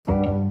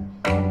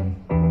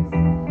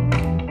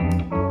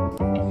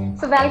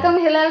welcome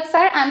Hillel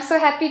sir. I'm so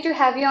happy to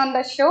have you on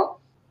the show.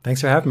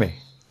 Thanks for having me.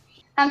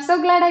 I'm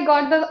so glad I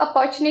got the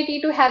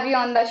opportunity to have you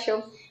on the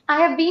show.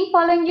 I have been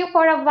following you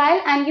for a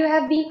while and you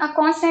have been a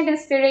constant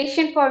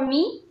inspiration for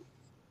me,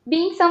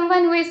 being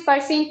someone who is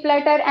pursuing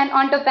Flutter and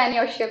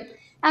entrepreneurship.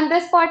 And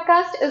this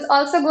podcast is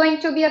also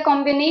going to be a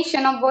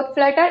combination of both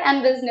Flutter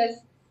and business.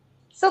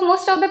 So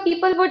most of the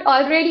people would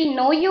already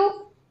know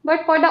you,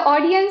 but for the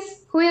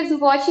audience who is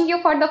watching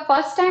you for the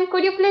first time,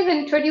 could you please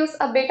introduce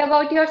a bit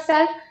about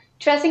yourself,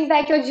 tracing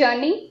back your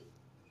journey?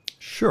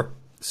 Sure.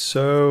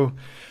 So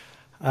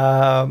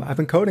I've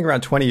been coding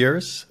around 20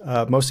 years,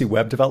 mostly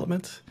web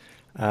development.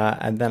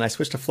 And then I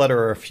switched to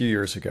Flutter a few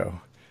years ago.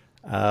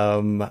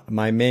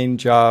 My main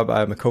job,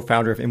 I'm a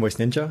co-founder of Invoice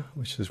Ninja,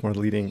 which is one of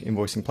the leading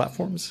invoicing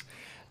platforms.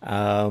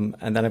 And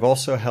then I've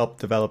also helped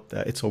develop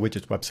the It's All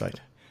Widgets website.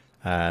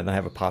 And I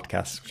have a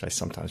podcast, which I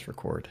sometimes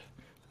record.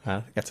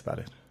 I think that's about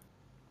it.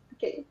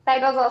 Okay,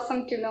 that was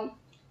awesome to know.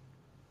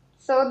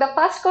 So the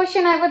first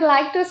question I would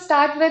like to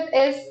start with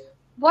is,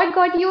 what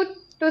got you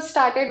to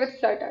started with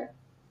Flutter?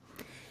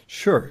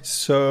 Sure.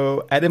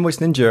 So at Invoice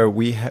Ninja,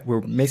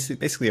 we're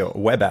basically a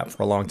web app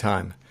for a long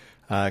time.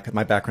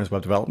 My background is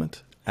web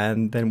development.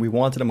 And then we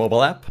wanted a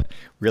mobile app,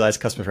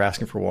 realized customers were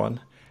asking for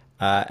one.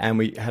 And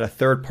we had a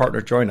third partner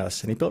join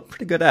us, and he built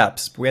pretty good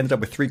apps. But we ended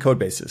up with three code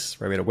bases,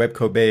 right? We had a web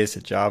code base,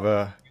 a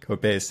Java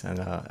code base, and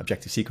an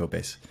Objective-C code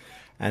base.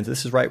 And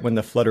this is right when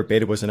the Flutter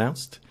beta was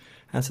announced.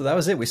 And so that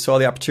was it. We saw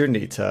the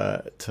opportunity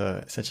to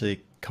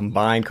essentially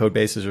combine code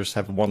bases or just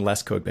have one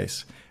less code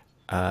base.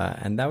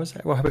 And that was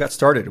how we got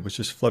started. It was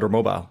just Flutter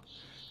Mobile.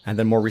 And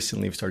then more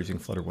recently, we started using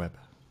Flutter Web.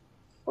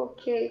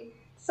 Okay.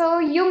 So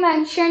you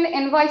mentioned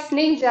Invoice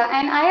Ninja,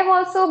 and I have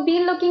also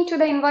been looking to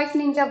the Invoice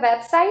Ninja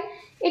website.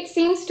 It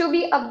seems to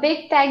be a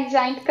big tech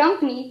giant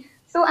company.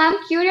 So I'm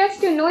curious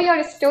to know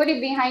your story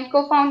behind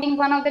co-founding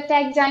one of the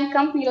tech giant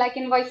company like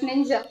Invoice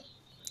Ninja.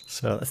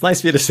 So it's nice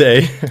of you to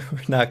say.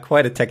 We're not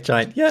quite a tech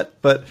giant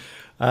yet, but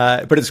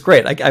it's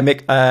great.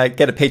 I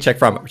get a paycheck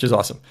from it, which is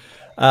awesome.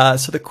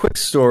 So the quick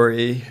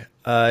story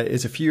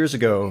is a few years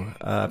ago,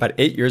 about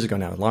 8 years ago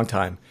now, a long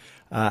time.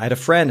 I had a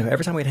friend who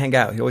every time we'd hang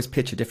out, he'd always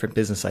pitch a different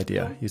business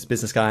idea. He's a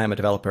business guy, I'm a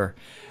developer.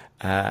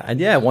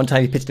 One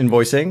time he pitched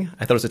invoicing.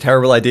 I thought it was a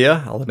terrible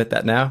idea. I'll admit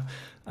that now.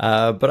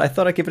 But I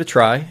thought I'd give it a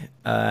try.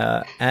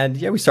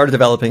 We started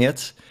developing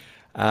it.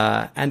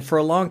 And for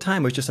a long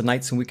time, it was just a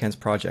nights and weekends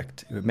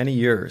project. Many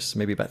years,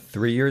 maybe about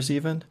 3 years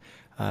even.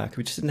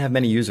 We just didn't have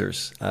many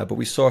users. But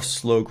we saw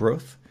slow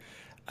growth.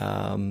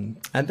 And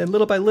then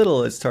little by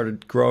little, it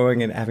started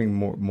growing and having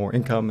more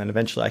income. And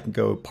eventually I can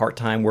go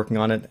part-time working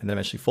on it, and then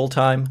eventually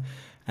full-time.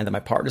 And then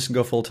my partners can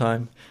go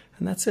full-time.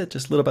 And that's it.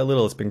 Just little by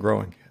little, it's been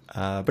growing.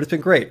 But it's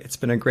been great. It's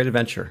been a great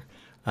adventure.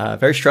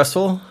 Very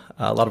stressful,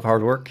 a lot of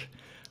hard work,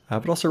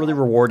 but also really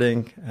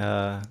rewarding.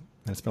 And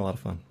it's been a lot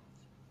of fun.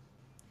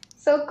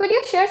 So could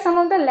you share some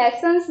of the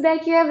lessons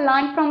that you have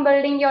learned from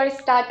building your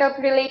startup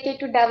related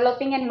to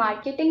developing and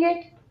marketing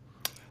it?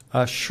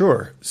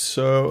 Sure.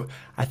 So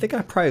I think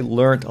I probably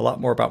learned a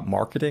lot more about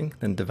marketing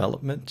than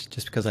development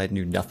just because I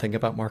knew nothing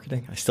about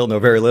marketing. I still know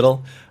very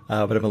little,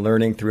 but I've been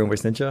learning through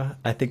Invoice Ninja.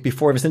 I think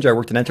before Invoice Ninja, I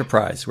worked in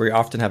enterprise where you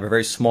often have a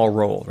very small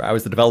role. I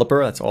was the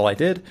developer. That's all I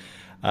did.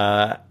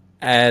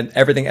 And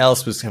everything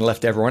else was kind of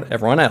left to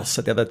everyone else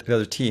at the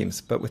other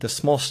teams. But with a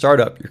small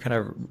startup, you're kind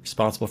of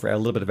responsible for a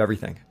little bit of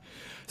everything.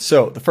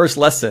 So the first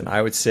lesson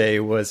I would say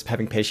was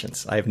having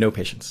patience. I have no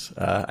patience.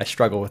 I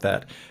struggle with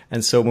that.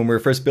 And so when we were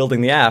first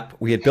building the app,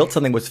 we had built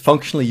something that was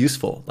functionally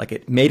useful, like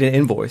it made an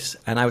invoice.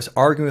 And I was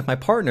arguing with my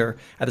partner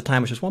at the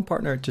time, which was one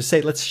partner, to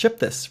say, let's ship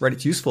this, right?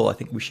 It's useful. I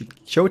think we should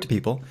show it to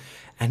people.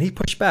 And he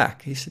pushed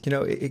back. He said,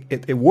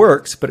 it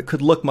works, but it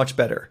could look much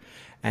better.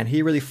 And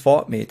he really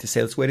fought me to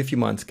say, let's wait a few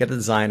months, get a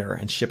designer,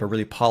 and ship a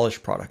really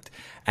polished product.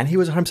 And he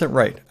was 100%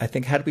 right. I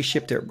think had we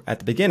shipped it at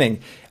the beginning,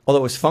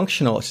 although it was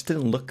functional, it just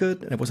didn't look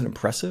good and it wasn't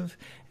impressive.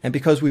 And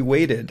because we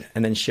waited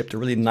and then shipped a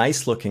really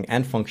nice looking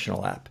and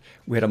functional app,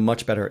 we had a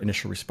much better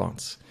initial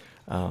response.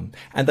 And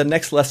the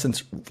next lesson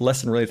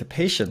related to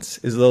patience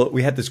is that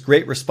we had this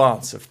great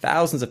response of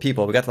thousands of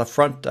people. We got to the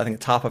front, I think,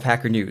 top of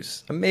Hacker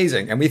News.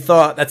 Amazing. And we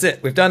thought, that's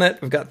it. We've done it.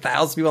 We've got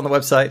thousands of people on the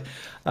website.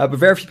 But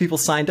very few people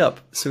signed up.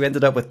 So we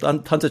ended up with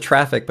tons of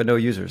traffic, but no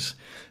users.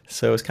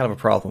 So it was kind of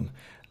a problem.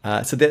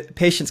 So the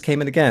patience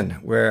came in again,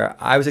 where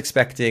I was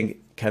expecting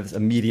kind of this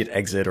immediate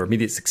exit or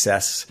immediate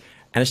success.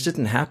 And it just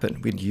didn't happen.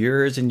 We had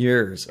years and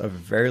years of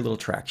very little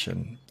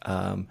traction.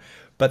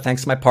 But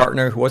thanks to my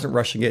partner who wasn't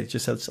rushing it,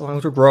 just said, as long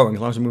as we're growing,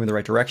 as long as we're moving in the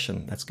right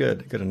direction, that's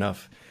good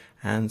enough.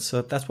 And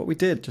so that's what we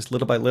did, just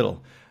little by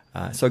little.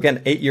 So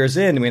again, 8 years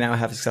in, we now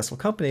have a successful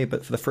company,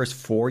 but for the first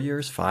 4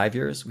 years, 5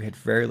 years, we had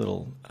very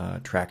little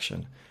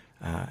traction.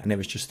 And it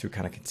was just through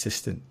kind of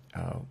consistent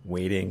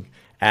waiting,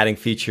 adding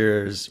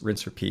features,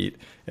 rinse, repeat,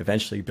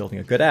 eventually building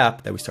a good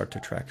app that we start to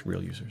attract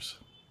real users.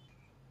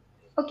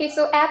 Okay,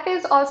 so app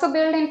is also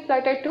built in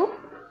Flutter too?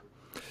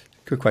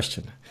 Good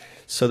question.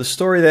 So the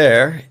story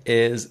there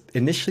is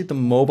initially the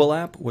mobile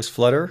app was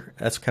Flutter.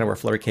 That's kind of where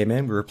Flutter came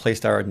in. We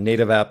replaced our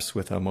native apps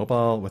with a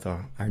mobile, we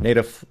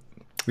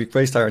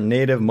replaced our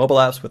native mobile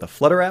apps with a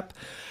Flutter app.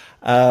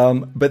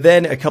 But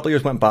then a couple of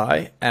years went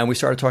by, and we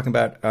started talking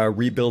about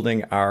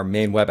rebuilding our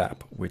main web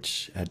app,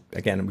 which had,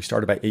 again, we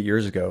started about 8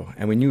 years ago,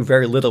 and we knew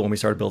very little when we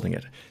started building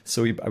it.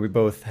 So we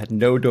both had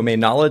no domain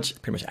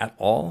knowledge, pretty much at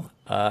all,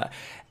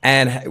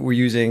 and we're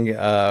using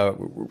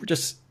we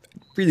just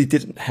really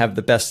didn't have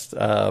the best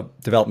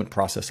development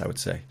process, I would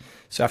say.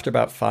 So after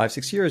about 5,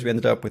 6 years, we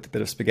ended up with a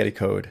bit of spaghetti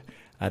code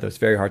that was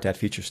very hard to add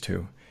features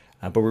to.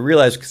 But we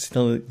realized we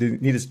still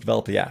needed to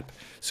develop the app.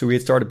 So we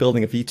had started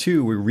building a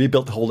V2. We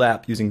rebuilt the whole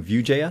app using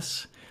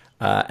Vue.js.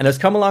 And it's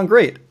come along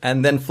great.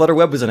 And then Flutter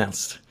Web was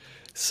announced.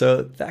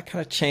 So that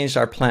kind of changed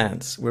our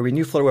plans. Where we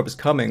knew Flutter Web was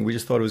coming, we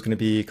just thought it was going to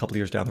be a couple of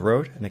years down the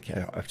road. And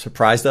it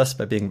surprised us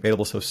by being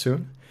available so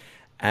soon.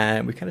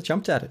 And we kind of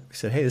jumped at it. We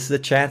said, hey, this is a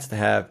chance to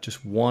have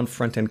just one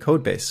front-end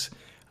code base,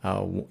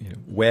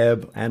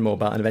 web and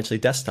mobile, and eventually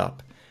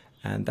desktop.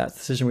 And that's the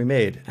decision we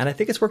made. And I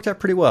think it's worked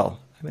out pretty well.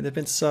 I mean, there have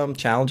been some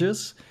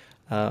challenges.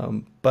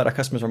 But our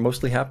customers are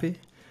mostly happy.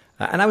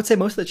 And I would say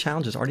most of the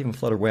challenges aren't even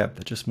Flutter Web.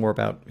 They're just more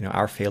about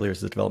our failures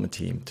as a development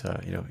team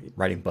to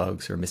writing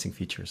bugs or missing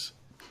features.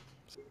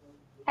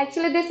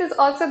 Actually, this is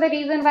also the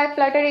reason why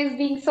Flutter is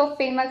being so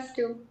famous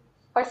too,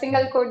 for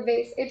single code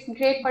base. It's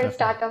great for Definitely.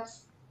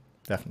 startups.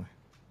 Definitely.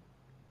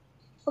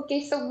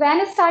 Okay, so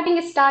when starting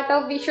a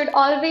startup, we should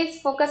always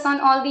focus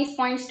on all these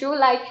points too,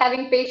 like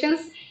having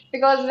patience,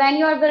 because when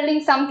you are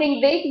building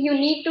something big, you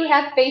need to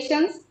have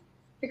patience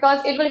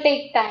because it will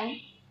take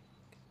time.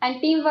 And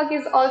teamwork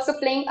is also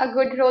playing a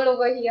good role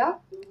over here.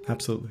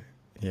 Absolutely.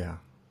 Yeah.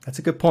 That's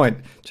a good point.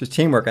 Just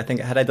teamwork. I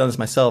think had I done this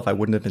myself, I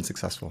wouldn't have been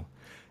successful.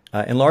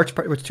 In large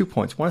part, with 2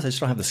 points. One is I just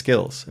don't have the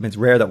skills. I mean, it's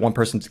rare that one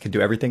person can do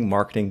everything,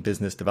 marketing,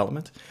 business,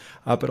 development.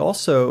 But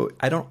also,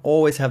 I don't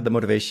always have the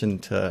motivation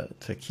to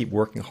keep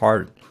working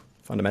hard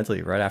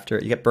fundamentally, right? After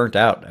you get burnt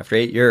out after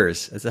 8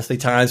 years. There's definitely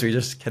times where you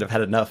just kind of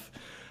had enough.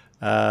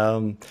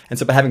 And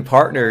so by having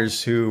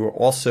partners who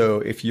also,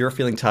 if you're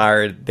feeling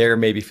tired, they're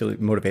maybe feeling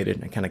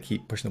motivated and kind of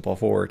keep pushing the ball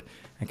forward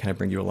and kind of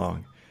bring you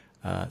along.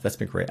 That's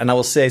been great. And I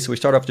will say, so we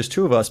started off just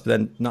 2 of us, but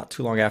then not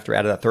too long after,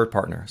 added that third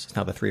partner. So it's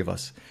now the 3 of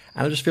us.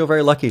 And I just feel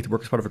very lucky to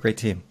work as part of a great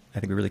team. I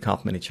think we really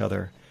complement each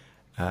other.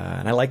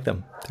 And I like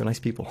them. They're nice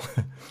people.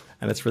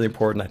 And it's really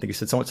important. I think you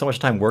spend so much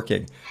time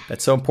working.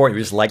 That's so important.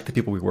 We just like the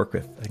people we work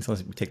with. I think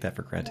sometimes we take that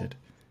for granted.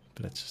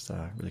 But it's just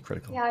really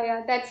critical.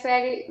 Yeah, that's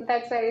very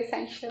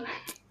essential.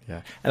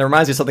 Yeah. And it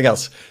reminds me of something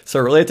else. So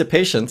related to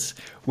patience,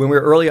 when we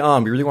were early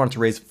on, we really wanted to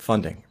raise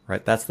funding,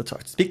 right? That's the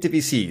talk. Speak to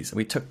VCs. And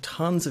we took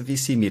tons of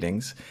VC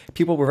meetings.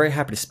 People were very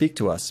happy to speak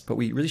to us, but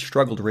we really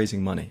struggled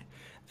raising money.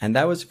 And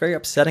that was very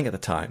upsetting at the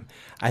time.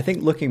 I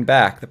think looking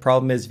back, the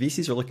problem is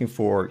VCs are looking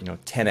for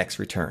 10x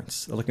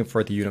returns. They're looking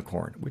for the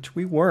unicorn, which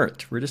we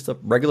weren't. We're just a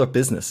regular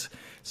business.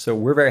 So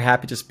we're very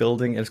happy just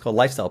building, and it's called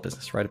lifestyle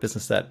business, right? A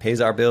business that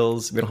pays our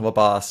bills. We don't have a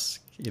boss.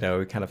 We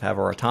kind of have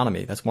our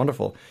autonomy. That's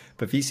wonderful.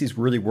 But VCs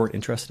really weren't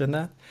interested in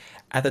that.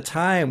 At the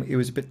time, it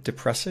was a bit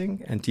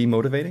depressing and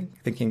demotivating,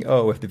 thinking,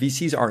 oh, if the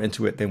VCs aren't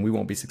into it, then we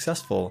won't be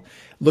successful.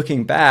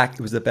 Looking back, it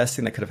was the best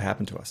thing that could have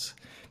happened to us.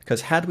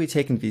 Because had we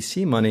taken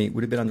VC money, we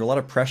would have been under a lot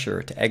of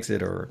pressure to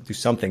exit or do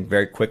something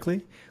very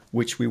quickly,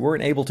 which we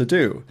weren't able to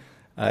do.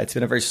 It's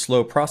been a very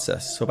slow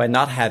process. So by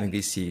not having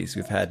VCs,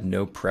 we've had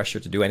no pressure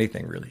to do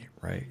anything really,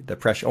 right?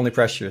 Only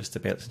pressure is to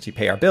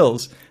pay our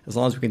bills. As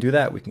long as we can do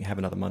that, we can have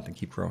another month and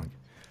keep growing.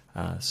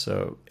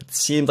 So it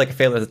seemed like a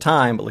failure at the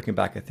time, but looking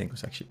back, I think it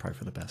was actually probably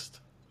for the best.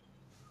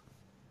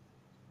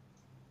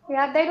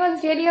 Yeah, that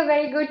was really a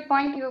very good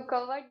point you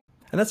covered.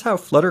 And that's how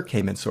Flutter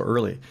came in so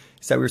early.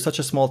 Is that we were such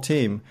a small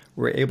team,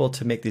 we were able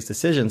to make these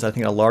decisions I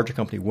think a larger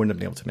company wouldn't have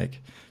been able to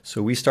make.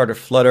 So we started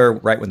Flutter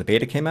right when the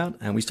beta came out,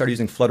 and we started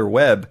using Flutter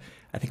Web.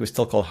 I think it was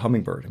still called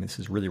Hummingbird. I mean, this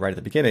is really right at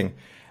the beginning.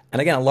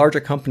 And again, a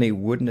larger company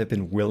wouldn't have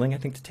been willing, I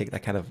think, to take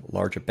that kind of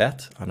larger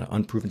bet on an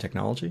unproven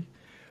technology.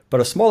 But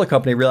a smaller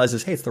company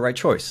realizes, hey, it's the right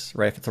choice,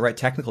 right? If it's the right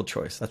technical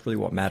choice, that's really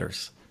what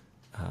matters.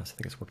 So I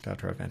think it's worked out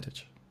to our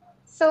advantage.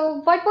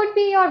 So what would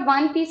be your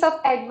one piece of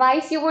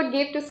advice you would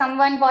give to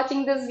someone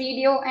watching this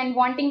video and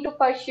wanting to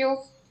pursue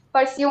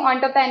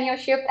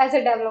entrepreneurship as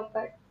a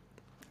developer?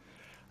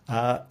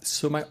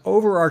 So my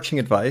overarching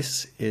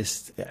advice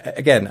is,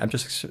 again, I'm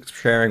just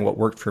sharing what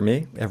worked for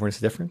me. Everyone's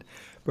different.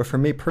 But for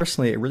me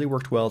personally, it really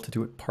worked well to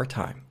do it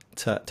part-time,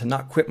 to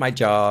not quit my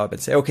job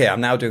and say, okay,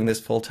 I'm now doing this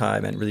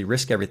full-time and really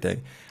risk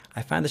everything.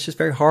 I find this just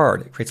very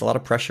hard. It creates a lot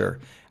of pressure.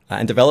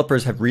 And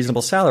developers have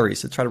reasonable salaries.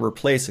 So try to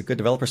replace a good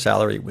developer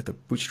salary with a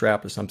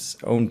bootstrap or some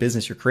own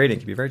business you're creating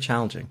can be very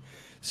challenging.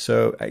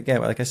 So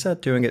again, like I said,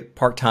 doing it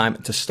part-time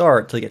to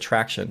start till you get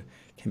traction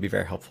can be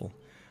very helpful.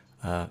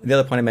 The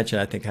other point I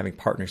mentioned, I think having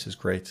partners is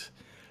great.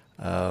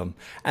 And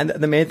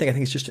the main thing I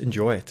think is just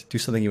enjoy it. Do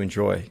something you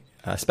enjoy,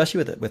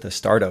 especially with a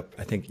startup.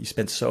 I think you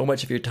spend so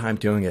much of your time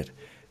doing it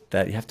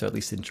that you have to at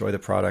least enjoy the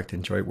product,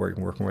 enjoy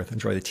working with,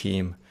 enjoy the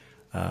team.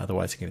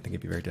 Otherwise, I think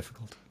it'd be very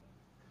difficult.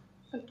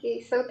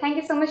 Okay, so thank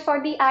you so much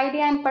for the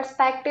idea and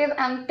perspective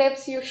and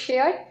tips you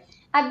shared.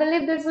 I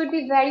believe this would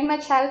be very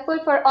much helpful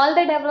for all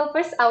the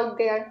developers out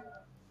there.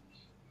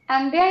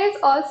 And there is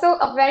also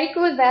a very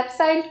cool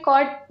website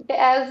called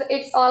as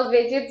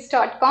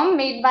itsallwidgets.com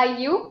made by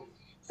you.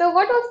 So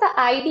what was the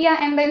idea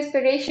and the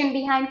inspiration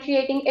behind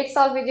creating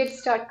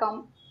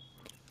itsallwidgets.com?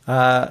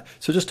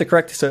 So just to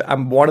correct, so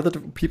I'm one of the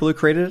people who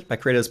created it. I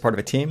created it as part of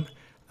a team.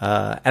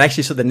 And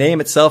actually, so the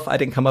name itself I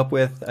didn't come up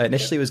with.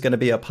 Initially, it was going to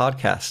be a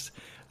podcast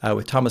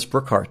with Thomas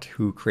Brookhart,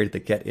 who created the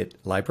Get It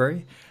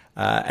library.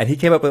 And he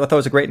came up with, I thought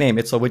it was a great name,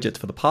 It's All Widgets,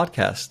 for the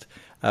podcast.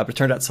 But it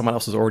turned out someone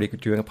else was already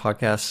doing a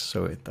podcast,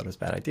 so I thought it was a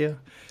bad idea.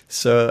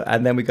 So,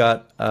 and then we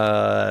got,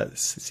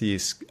 first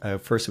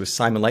it was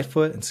Simon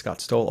Lightfoot and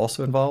Scott Stoll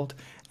also involved.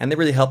 And they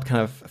really helped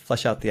kind of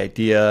flesh out the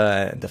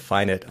idea and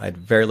define it. I had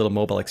very little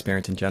mobile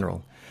experience in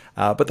general.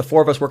 But the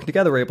four of us working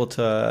together were able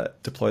to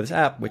deploy this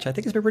app, which I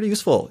think has been pretty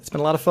useful. It's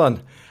been a lot of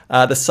fun.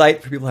 The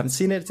site, for people who haven't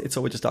seen it, it's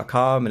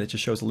allwidgets.com, and it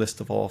just shows a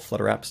list of all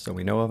Flutter apps that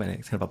we know of, and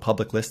it's kind of a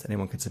public list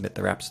anyone can submit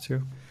their apps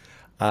to.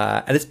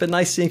 And it's been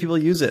nice seeing people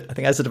use it. I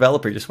think as a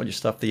developer, you just want your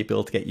stuff to be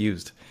able to get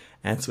used.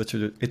 And so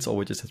It's All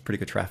Widgets has pretty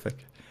good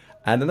traffic.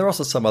 And then there are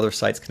also some other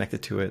sites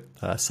connected to it,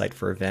 a site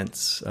for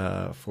events,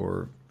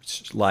 for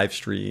live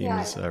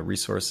streams,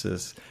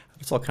 resources.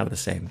 It's all kind of the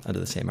same, under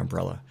the same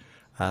umbrella.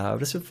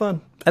 But it's been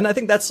fun. And I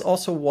think that's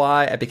also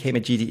why I became a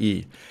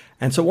GDE.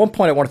 And so one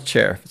point I wanted to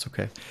share, if it's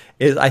okay,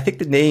 is I think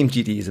the name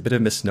GDE is a bit of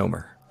a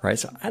misnomer, right?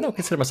 So I don't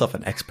consider myself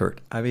an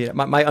expert. I mean,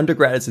 my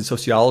undergrad is in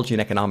sociology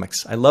and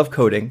economics. I love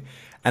coding,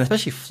 and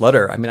especially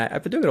Flutter. I mean,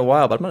 I've been doing it a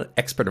while, but I'm not an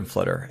expert in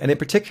Flutter. And in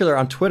particular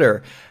on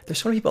Twitter, there's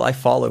so many people I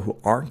follow who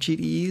aren't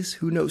GDEs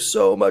who know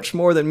so much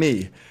more than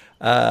me.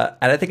 And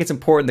I think it's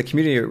important the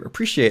community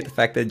appreciate the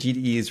fact that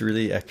GDE is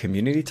really a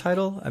community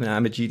title. I mean,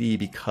 I'm a GDE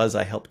because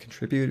I helped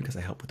contribute, because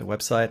I helped with the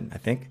website, I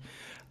think.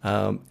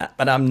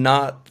 But I'm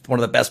not one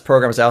of the best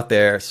programmers out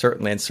there,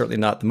 certainly, and certainly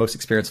not the most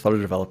experienced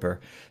Flutter developer.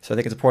 So I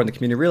think it's important the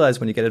community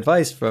realize when you get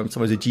advice from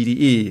someone who's a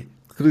GDE,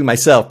 including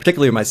myself,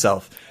 particularly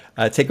myself,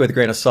 take it with a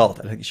grain of salt.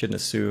 I think you shouldn't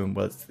assume,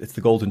 well, it's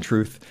the golden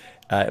truth.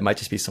 It might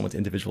just be someone's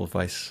individual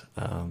advice.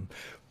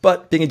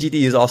 But being a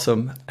GDE is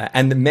awesome,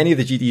 and many of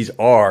the GDEs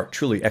are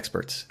truly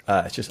experts.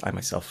 It's just I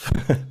myself,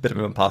 a bit of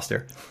an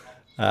imposter.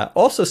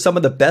 Also, some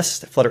of the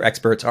best Flutter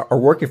experts are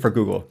working for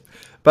Google.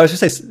 But I was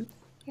just say,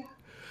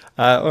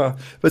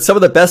 but some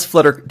of the best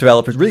Flutter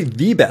developers, really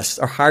the best,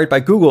 are hired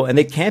by Google, and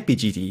they can't be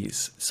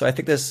GDEs. So I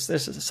think there's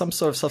some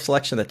sort of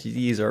self-selection that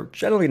GDEs are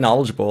generally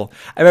knowledgeable.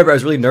 I remember I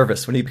was really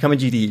nervous when you become a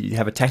GDE, you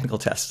have a technical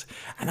test,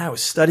 and I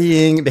was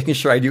studying, making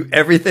sure I do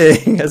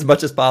everything as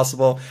much as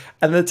possible.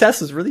 And the test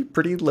was really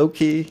pretty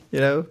low-key,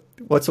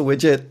 what's a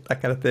widget,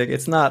 that kind of thing.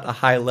 It's not a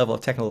high level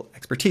of technical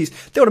expertise.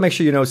 They want to make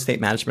sure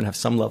state management, have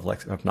some level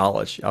of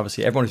knowledge.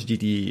 Obviously, everyone who's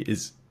GDE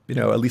is,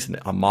 at least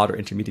a moderate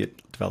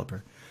intermediate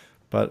developer.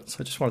 But so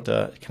I just wanted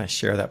to kind of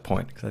share that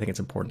point because I think it's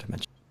important to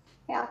mention.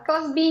 Yeah,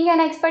 because being an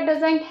expert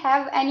doesn't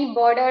have any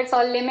borders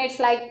or limits,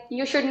 like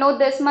you should know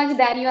this much,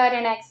 then you are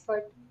an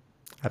expert.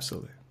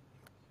 Absolutely.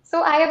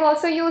 So I have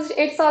also used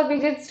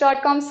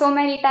itsallwidgets.com so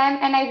many times,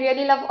 and I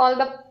really love all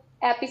the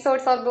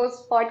episodes of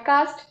those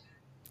podcasts.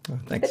 Oh,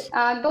 thanks.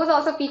 Those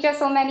also feature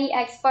so many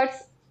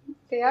experts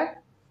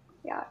there.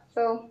 Yeah,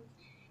 so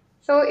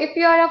if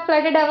you are a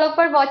Flutter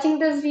developer watching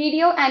this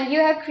video and you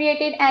have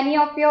created any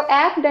of your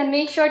app, then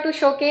make sure to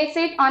showcase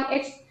it on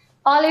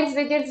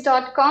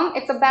allitswidgets.com.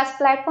 It's the best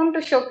platform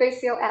to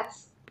showcase your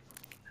apps.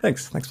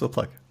 Thanks for the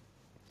plug.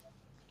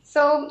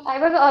 So I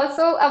was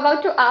also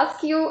about to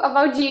ask you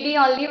about GD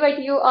only,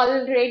 but you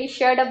already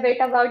shared a bit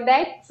about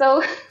that.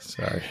 So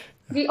sorry.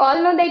 We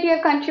all know that you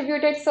have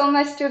contributed so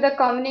much to the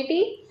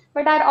community,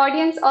 but our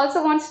audience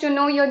also wants to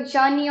know your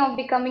journey of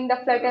becoming the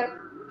Flutter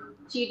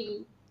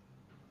GD.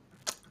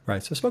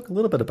 Right. So I spoke a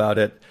little bit about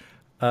it.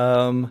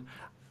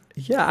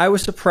 I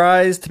was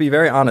surprised, to be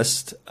very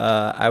honest.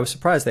 I was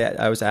surprised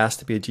that I was asked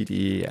to be a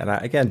GDE.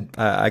 And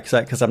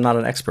because I'm not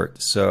an expert,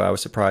 so I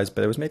was surprised.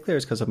 But it was made clear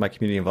it's because of my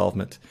community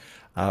involvement.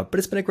 But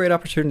it's been a great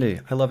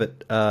opportunity. I love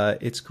it.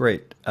 It's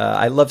great.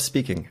 I love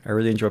speaking. I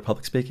really enjoy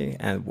public speaking.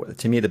 And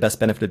to me, the best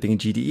benefit of being a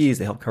GDE is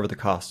they help cover the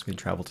costs when you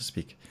travel to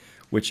speak,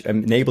 which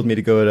enabled me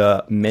to go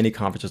to many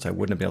conferences I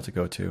wouldn't have been able to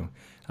go to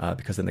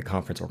because then the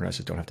conference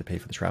organizers don't have to pay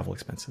for the travel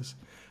expenses.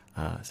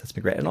 So that's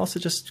been great. And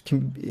also just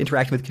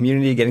interacting with the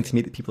community, getting to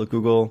meet the people at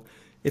Google.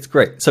 It's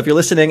great. So if you're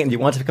listening and you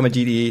want to become a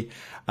GDE,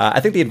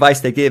 I think the advice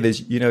they give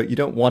is, you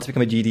don't want to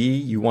become a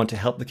GDE. You want to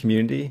help the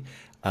community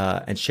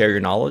and share your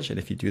knowledge. And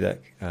if you do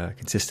that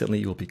consistently,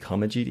 you will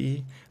become a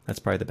GDE. That's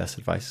probably the best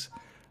advice.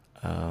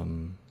 I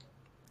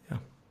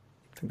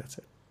think that's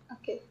it.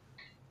 Okay.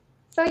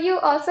 So you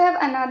also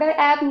have another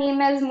app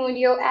named as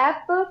Moodio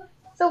app.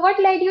 So what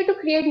led you to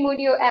create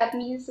Moodio app?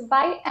 Means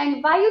why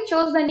you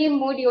chose the name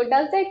Moodio?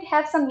 Does it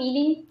have some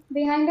meaning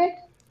behind it?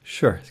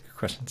 Sure, it's a good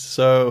question.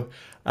 So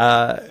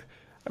I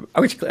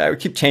would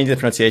keep changing the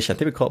pronunciation. I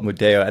think we call it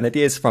Moodio, and the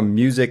idea is from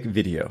music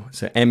video.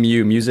 So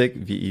MU music,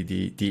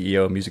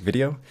 VEDDEO music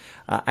video.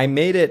 I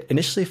made it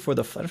initially for I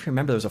don't know if you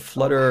remember, there was a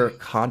Flutter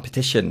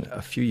competition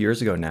a few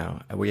years ago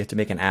now where you have to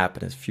make an app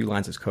and it's a few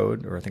lines of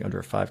code, or I think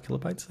under 5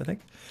 kilobytes, I think.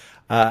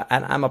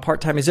 And I'm a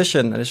part-time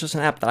musician, and it's just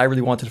an app that I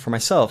really wanted for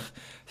myself.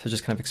 So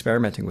just kind of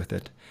experimenting with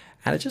it.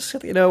 And it just,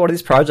 one of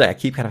these projects, I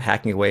keep kind of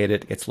hacking away at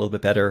it. It gets a little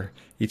bit better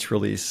each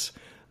release.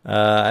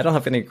 I don't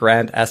have any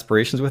grand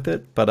aspirations with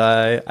it, but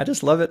I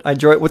just love it. I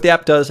enjoy it. What the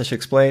app does, I should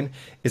explain,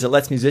 is it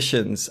lets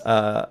musicians.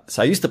 So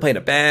I used to play in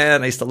a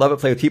band. I used to love it,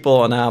 play with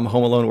people, and now I'm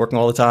home alone working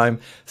all the time,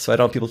 so I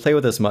don't have people to play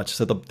with as much.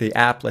 So the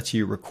app lets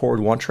you record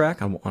one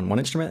track on one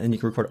instrument, and you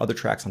can record other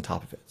tracks on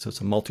top of it. So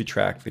it's a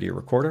multi-track video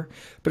recorder,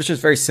 but it's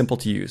just very simple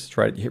to use.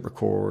 Right? You hit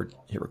record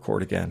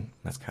again.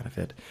 That's kind of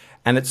it.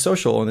 And it's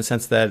social in the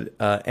sense that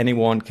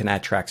anyone can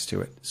add tracks to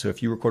it. So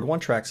if you record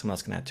one track, someone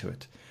else can add to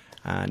it.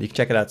 And you can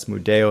check it out. It's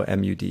Mudeo,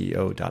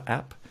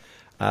 MUDEO.app.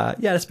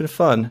 Yeah, it's been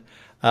fun,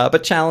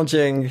 but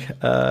challenging.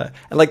 And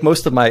like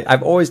most of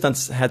I've always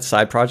had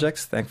side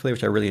projects, thankfully,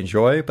 which I really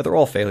enjoy, but they're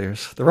all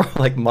failures. They're all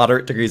like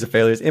moderate degrees of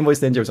failures. Invoice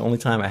Ninja was the only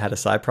time I had a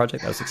side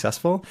project that was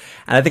successful.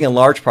 And I think in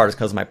large part is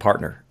because of my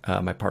partner,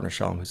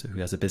 Shalom, who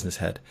has a business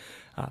head.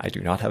 I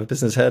do not have a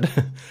business head,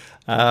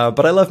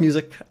 but I love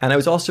music. And it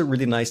was also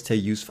really nice to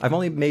use. I've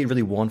only made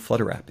really one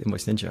Flutter app,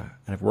 Invoice Ninja,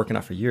 and I've worked on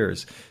it for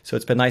years. So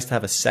it's been nice to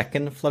have a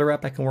second Flutter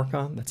app I can work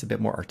on that's a bit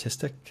more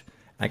artistic.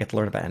 I get to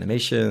learn about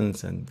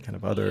animations and kind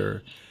of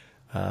other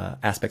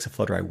aspects of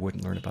Flutter I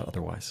wouldn't learn about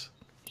otherwise.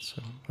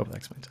 So I hope that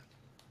explains it.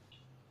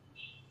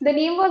 The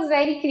name was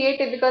very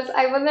creative because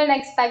I wasn't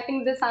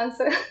expecting this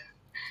answer.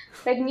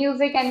 Like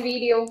music and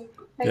video.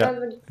 That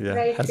was a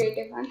very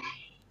creative one.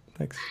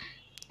 Thanks.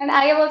 And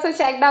I have also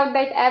checked out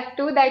that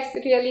Ep2. That's a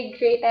really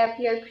great app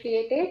you have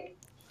created.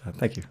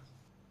 Thank you.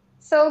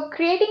 So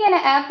creating an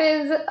app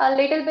is a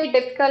little bit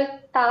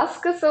difficult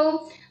task.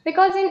 So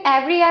because in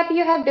every app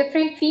you have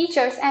different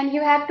features and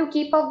you have to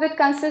keep up with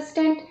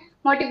consistent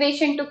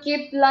motivation to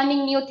keep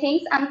learning new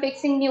things and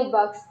fixing new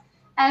bugs.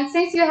 And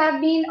since you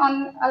have been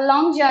on a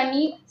long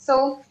journey,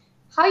 so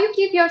how you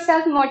keep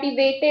yourself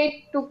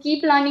motivated to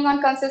keep learning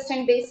on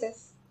consistent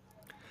basis?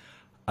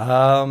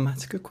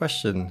 That's a good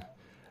question.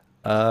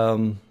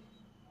 Right,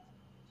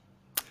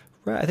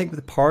 I think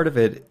the part of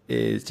it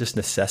is just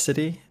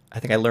necessity. I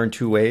think I learn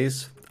two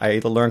ways. I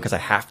either learn because I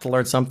have to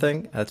learn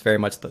something. That's very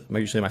much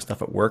usually my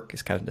stuff at work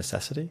is kind of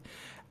necessity.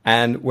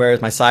 And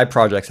whereas my side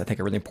projects, I think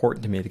are really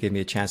important to me to give me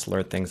a chance to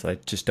learn things that I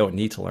just don't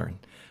need to learn.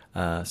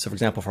 So for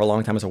example, for a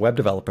long time as a web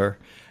developer,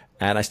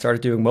 and I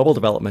started doing mobile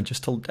development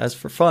just as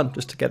for fun,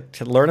 just to get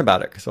to learn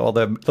about it because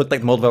looked like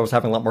the mobile developers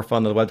having a lot more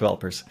fun than the web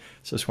developers.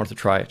 So I just wanted to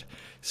try it.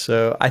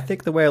 So I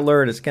think the way I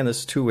learn is, again,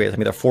 there's two ways.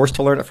 I'm either forced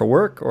to learn it for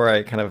work or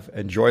I kind of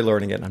enjoy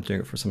learning it and I'm doing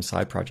it for some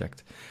side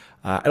project.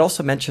 I'd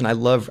also mention I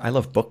love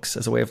books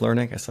as a way of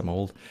learning. I guess I'm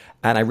old.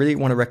 And I really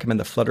want to recommend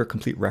the Flutter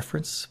Complete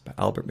Reference by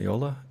Albert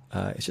Miola.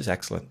 It's just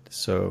excellent.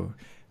 So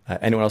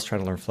anyone else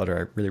trying to learn Flutter,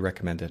 I really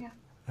recommend it.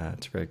 Yeah.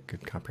 It's a very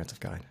good comprehensive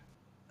guide.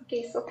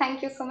 Okay, so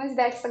thank you so much.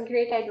 That's a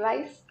great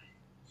advice.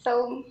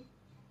 So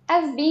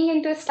as being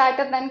into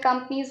startup and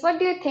companies, what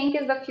do you think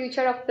is the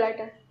future of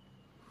Flutter?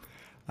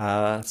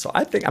 So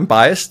I think I'm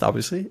biased,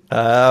 obviously,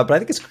 but I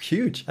think it's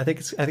huge. I think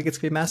it's going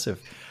to be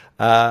massive.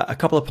 A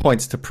couple of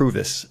points to prove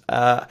this.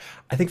 I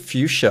think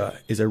Fuchsia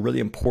is a really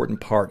important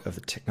part of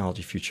the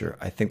technology future.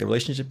 I think the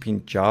relationship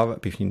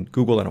between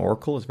Google and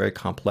Oracle is very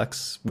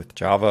complex with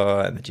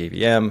Java and the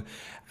JVM.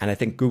 And I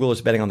think Google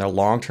is betting on their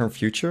long-term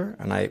future.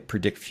 And I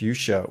predict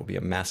Fuchsia will be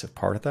a massive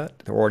part of that.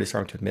 They're already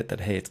starting to admit that,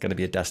 hey, it's going to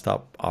be a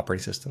desktop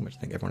operating system, which I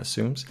think everyone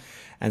assumes.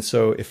 And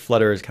so if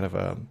Flutter is kind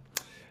of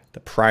the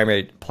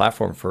primary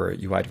platform for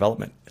UI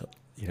development,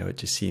 it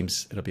just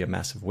seems it'll be a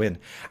massive win.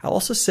 I'll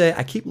also say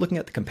I keep looking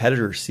at the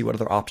competitors, see what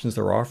other options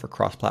there are for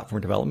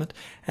cross-platform development.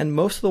 And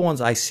most of the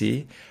ones I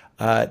see,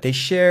 they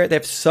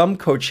have some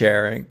code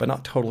sharing, but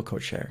not total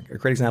code sharing. A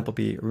great example would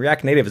be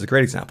React Native is a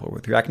great example.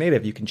 With React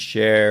Native, you can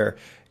share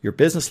your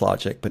business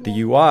logic, but the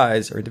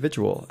UIs are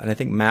individual. And I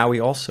think Maui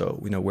also,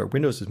 where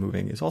Windows is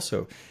moving, is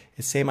also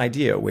the same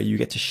idea where you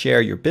get to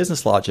share your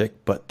business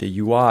logic, but the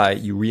UI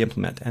you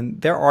re-implement. And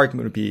their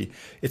argument would be,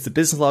 it's the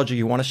business logic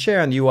you want to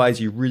share and the UIs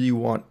you really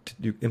want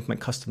to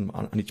implement custom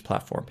on each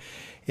platform.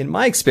 In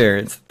my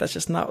experience, that's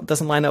just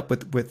doesn't line up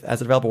with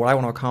as a developer what I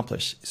want to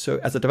accomplish.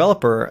 So as a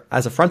developer,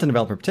 as a front-end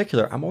developer in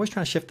particular, I'm always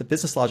trying to shift the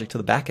business logic to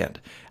the back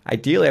end.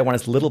 Ideally, I want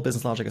as little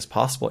business logic as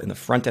possible in the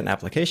front-end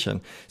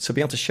application. So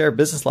being able to share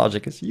business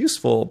logic is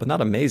useful, but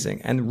not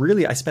amazing. And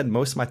really, I spend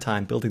most of my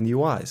time building the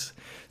UIs.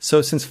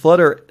 So since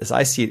Flutter, as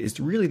I see it, is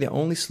really the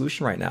only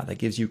solution right now that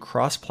gives you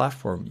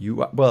cross-platform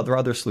UI. Well, there are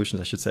other solutions,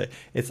 I should say.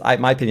 It's,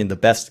 in my opinion, the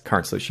best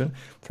current solution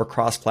for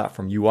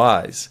cross-platform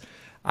UIs.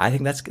 I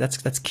think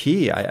that's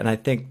key. And I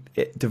think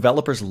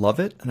developers love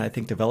it. And I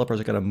think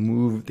developers are going to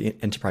move the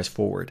enterprise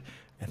forward.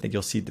 I think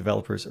you'll see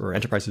developers or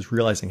enterprises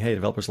realizing, hey,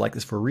 developers like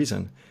this for a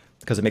reason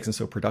because it makes them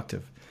so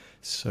productive.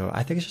 So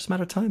I think it's just a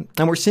matter of time.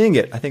 And we're seeing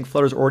it. I think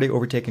Flutter's already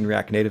overtaken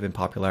React Native in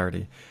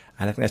popularity.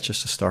 And I think that's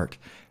just a start.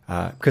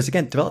 Because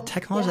again,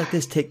 technology like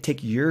this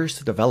take years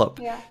to develop.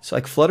 Yeah. So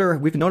like Flutter,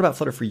 we've known about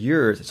Flutter for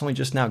years. It's only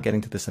just now getting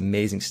to this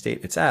amazing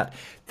state it's at.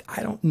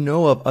 I don't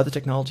know of other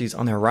technologies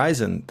on the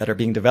horizon that are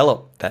being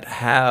developed that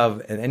have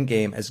an end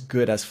game as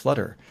good as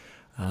Flutter.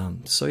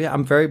 So yeah,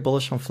 I'm very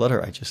bullish on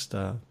Flutter.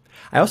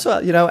 I also,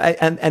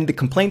 and the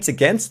complaints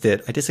against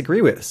it, I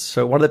disagree with.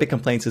 So one of the big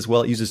complaints is,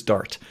 well, it uses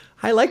Dart.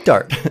 I like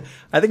Dart.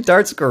 I think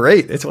Dart's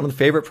great. It's one of the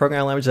favorite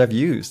programming languages I've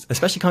used,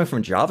 especially coming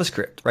from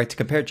JavaScript, right? To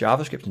compare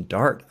JavaScript and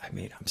Dart, I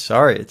mean, I'm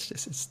sorry,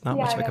 it's not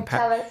much of a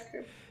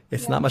comparison.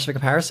 It's not much of a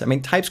comparison. I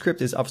mean,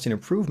 TypeScript is obviously an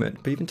improvement,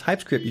 but even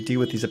TypeScript, you deal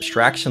with these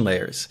abstraction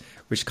layers,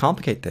 which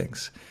complicate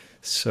things.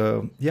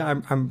 So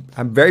yeah,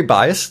 I'm very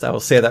biased. I will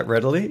say that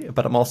readily,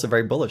 but I'm also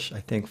very bullish. I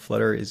think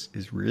Flutter is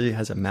really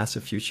has a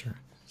massive future.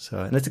 So,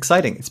 and it's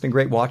exciting. It's been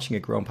great watching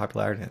it grow in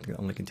popularity. I think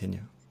it'll only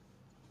continue.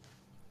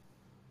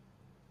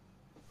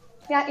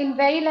 Yeah, in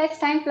very less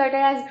time, Flutter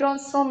has grown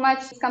so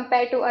much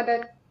compared to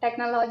other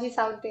technologies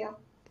out there.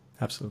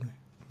 Absolutely.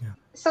 Yeah.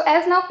 So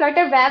as now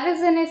Flutter Web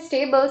is in its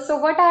stable, so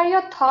what are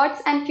your thoughts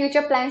and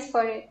future plans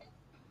for it?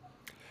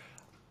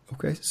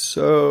 Okay,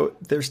 so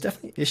there's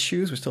definitely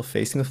issues we're still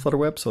facing with Flutter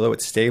Web. So although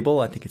it's stable,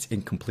 I think it's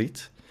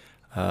incomplete.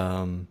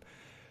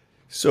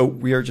 So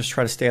we are just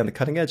trying to stay on the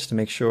cutting edge to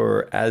make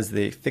sure as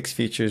they fix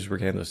features, we're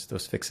getting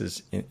those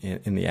fixes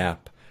in the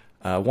app.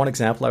 One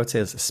example I would say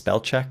is a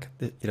spell check.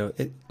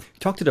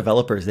 Talk to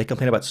developers, they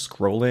complain about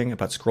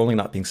scrolling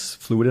not being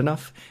fluid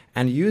enough.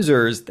 And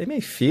users, they may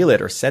feel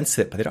it or sense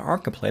it, but they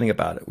aren't complaining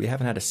about it. We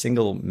haven't had a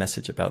single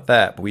message about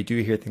that, but we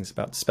do hear things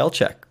about spell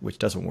check, which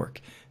doesn't work.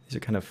 These are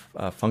kind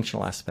of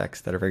functional aspects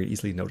that are very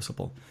easily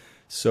noticeable.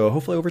 So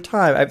hopefully over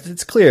time,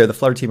 it's clear the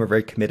Flutter team are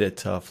very committed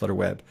to Flutter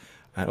Web.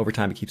 And over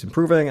time, it keeps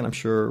improving, and I'm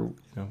sure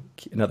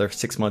another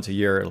 6 months, a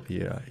year, it'll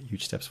be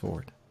huge steps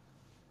forward.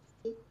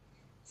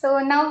 So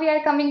now we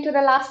are coming to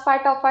the last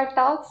part of our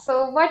talk.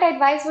 So what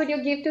advice would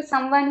you give to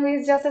someone who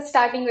is just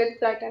starting with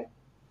Flutter?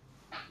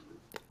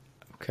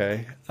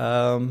 Okay.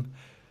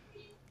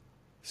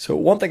 So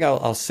one thing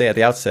I'll say at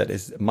the outset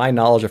is my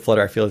knowledge of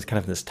Flutter, I feel, is kind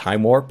of this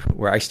time warp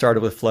where I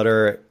started with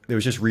Flutter. There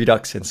was just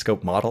Redux and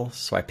scope model.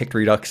 So I picked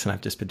Redux and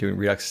I've just been doing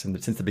Redux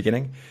since the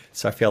beginning.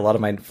 So I feel a lot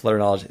of my Flutter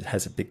knowledge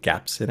has big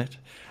gaps in it.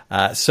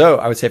 So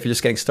I would say if you're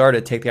just getting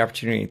started, take the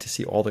opportunity to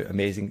see all the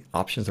amazing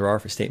options there are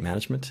for state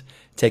management.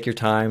 Take your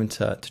time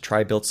to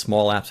try build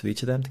small apps with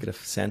each of them to get a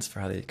sense for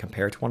how they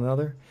compare to one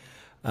another.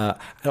 I'd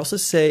also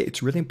say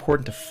it's really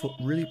important to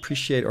really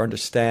appreciate or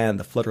understand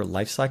the Flutter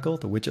lifecycle,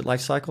 the widget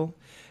lifecycle.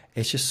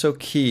 It's just so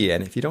key.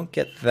 And if you don't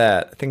get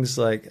that, things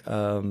like,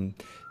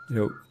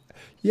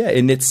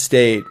 init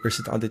state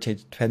versus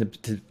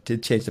to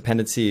change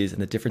dependencies and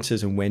the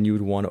differences in when you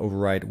would want to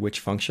override which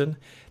function,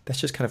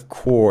 that's just kind of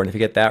core. And if you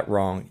get that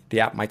wrong, the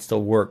app might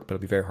still work, but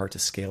it'll be very hard to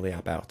scale the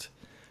app out.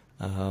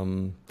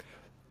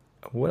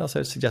 What else I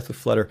would suggest with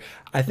Flutter?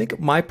 I think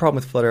my problem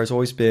with Flutter has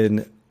always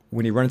been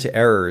when you run into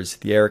errors,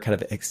 the error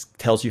kind of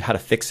tells you how to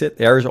fix it.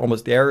 The error is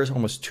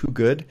almost too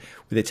good.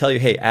 Where they tell you,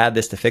 hey, add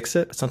this to fix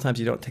it. But sometimes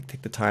you don't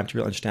take the time to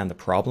really understand the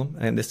problem.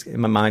 And this,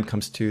 in my mind,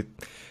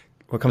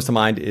 what comes to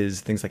mind is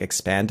things like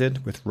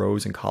expanded with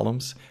rows and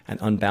columns and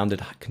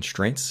unbounded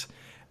constraints.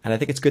 And I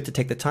think it's good to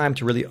take the time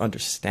to really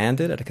understand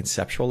it at a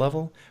conceptual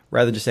level,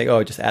 rather than just saying,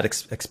 oh, just add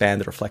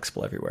expanded or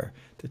flexible everywhere.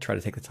 To try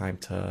to take the time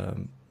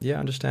to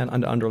understand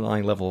on the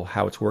underlying level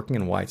how it's working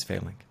and why it's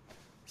failing.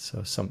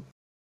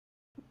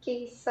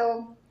 Okay,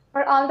 so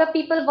for all the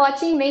people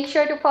watching, make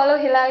sure to follow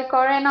Hillel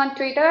Coren on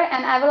Twitter,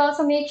 and I will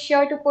also make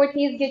sure to put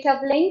his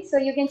GitHub link so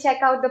you can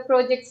check out the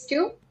projects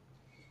too.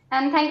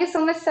 And thank you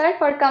so much, sir,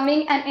 for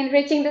coming and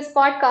enriching this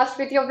podcast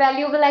with your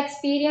valuable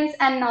experience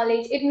and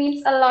knowledge. It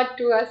means a lot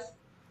to us.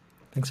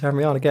 Thanks for having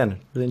me on again.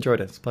 Really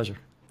enjoyed it. It's a pleasure.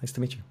 Nice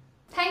to meet you.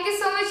 Thank you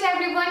so much,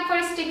 everyone,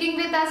 for sticking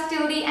with us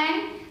till the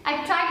end.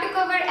 I tried to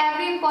cover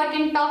every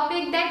important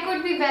topic that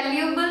could be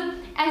valuable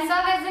and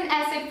serve as an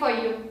asset for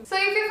you. So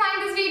if you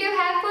find this video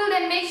helpful,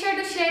 then make sure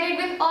to share it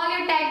with all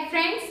your tag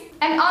friends.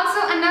 And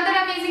also another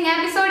amazing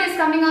episode is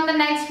coming on the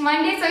next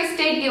Monday, so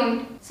stay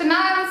tuned. So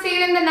now I will see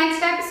you in the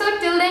next episode.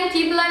 Till then,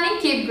 keep learning,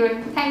 keep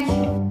growing. Thank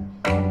you.